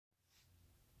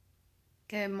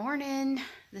Good morning.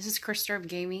 This is Christopher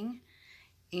Gaming,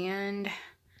 and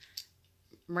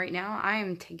right now I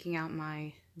am taking out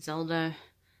my Zelda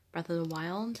Breath of the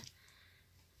Wild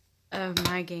of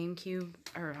my GameCube,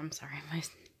 or I'm sorry, my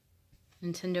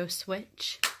Nintendo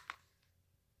Switch,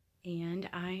 and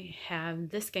I have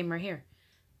this game right here.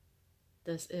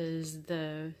 This is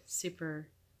the Super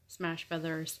Smash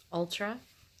Bros. Ultra.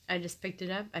 I just picked it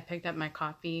up. I picked up my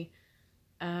copy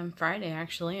Friday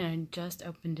actually, and I just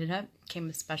opened it up. Came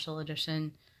with special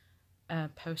edition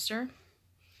poster.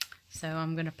 So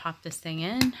I'm gonna pop this thing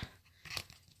in,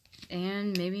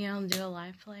 and maybe I'll do a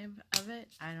live play of it.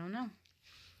 I don't know,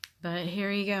 but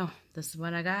here you go. This is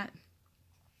what I got,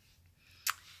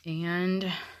 and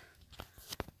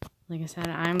like I said,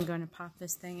 I'm gonna pop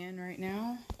this thing in right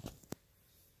now.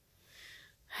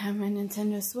 I have my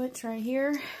Nintendo Switch right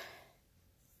here.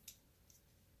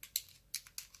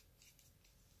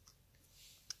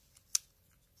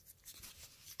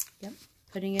 Yep,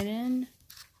 putting it in.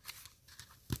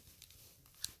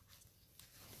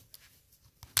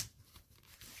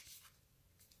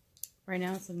 Right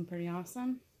now it's looking pretty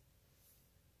awesome.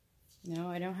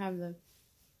 No, I don't have the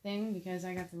thing because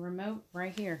I got the remote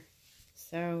right here.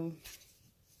 So,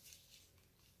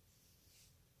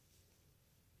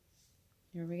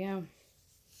 here we go.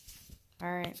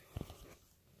 Alright.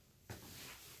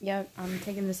 Yep, I'm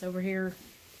taking this over here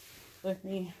with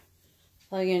me.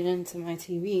 Plug it into my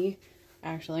TV,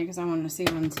 actually, because I want to see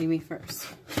it on the TV first.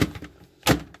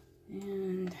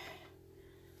 And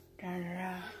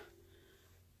da-da-da.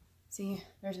 See,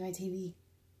 there's my TV.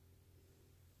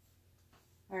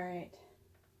 Alright.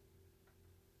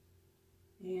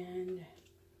 And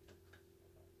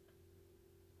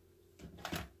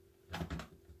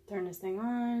turn this thing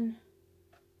on.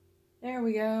 There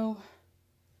we go.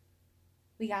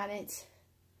 We got it.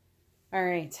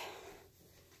 Alright.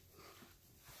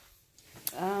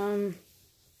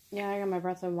 Yeah, I got my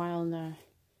Breath of the Wild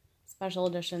special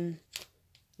edition.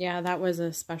 Yeah, that was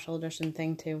a special edition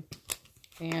thing too.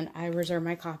 And I reserved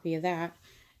my copy of that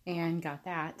and got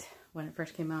that when it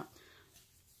first came out,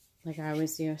 like I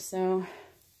always do. So,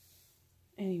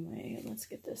 anyway, let's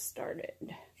get this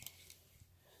started.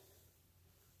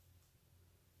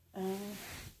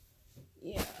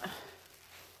 Yeah.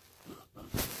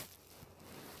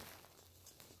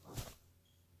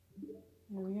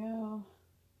 There we go.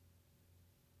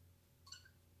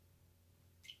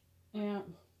 Yeah,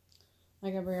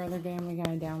 like every other game, we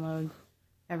gotta download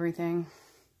everything.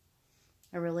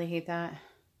 I really hate that.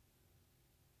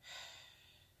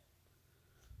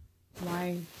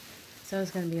 Why? So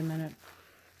it's gonna be a minute.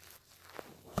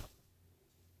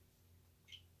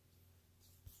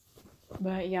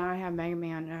 But yeah, I have Mega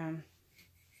Man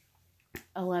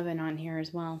 11 on here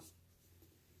as well.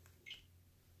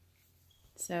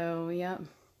 So, yep.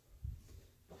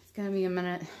 It's gonna be a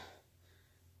minute.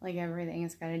 Like everything,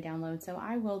 it's gotta download. So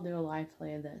I will do a live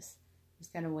play of this.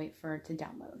 Just gotta wait for it to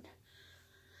download.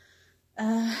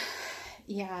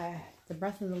 Yeah, the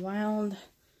Breath of the Wild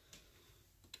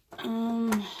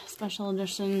special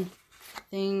edition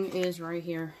thing is right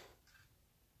here.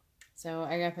 So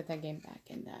I gotta put that game back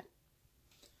in that.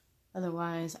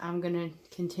 Otherwise, I'm gonna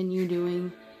continue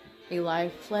doing a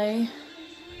live play.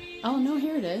 Oh no,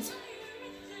 here it is.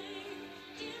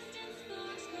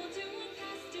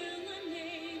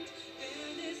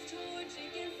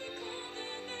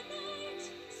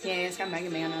 Yeah, it's got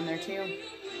Mega Man on there too.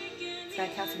 It's got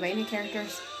Castlevania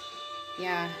characters.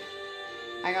 Yeah,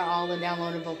 I got all the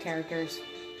downloadable characters.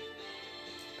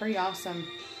 Pretty awesome.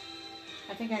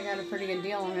 I think I got a pretty good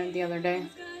deal on it the other day.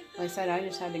 Like I said, I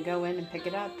just had to go in and pick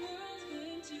it up.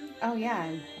 Oh yeah,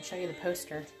 and I'll show you the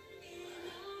poster.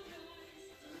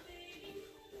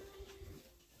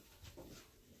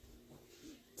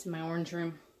 It's in my orange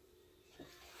room.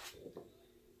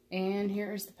 And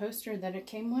here's the poster that it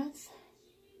came with.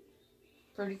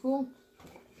 Pretty cool.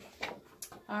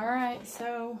 Alright,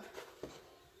 so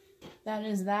that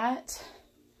is that.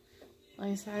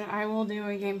 Like I said, I will do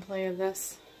a gameplay of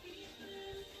this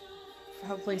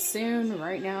hopefully soon.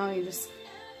 Right now, you just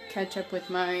catch up with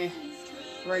my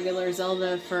regular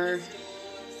Zelda for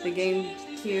the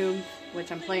GameCube,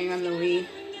 which I'm playing on the Wii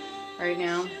right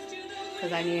now,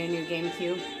 because I need a new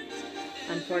GameCube,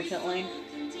 unfortunately.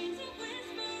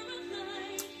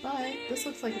 But this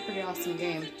looks like a pretty awesome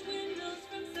game.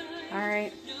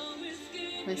 Alright,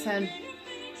 like I said,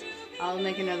 I'll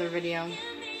make another video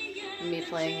of me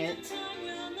playing it.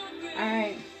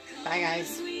 Alright, bye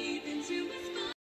guys.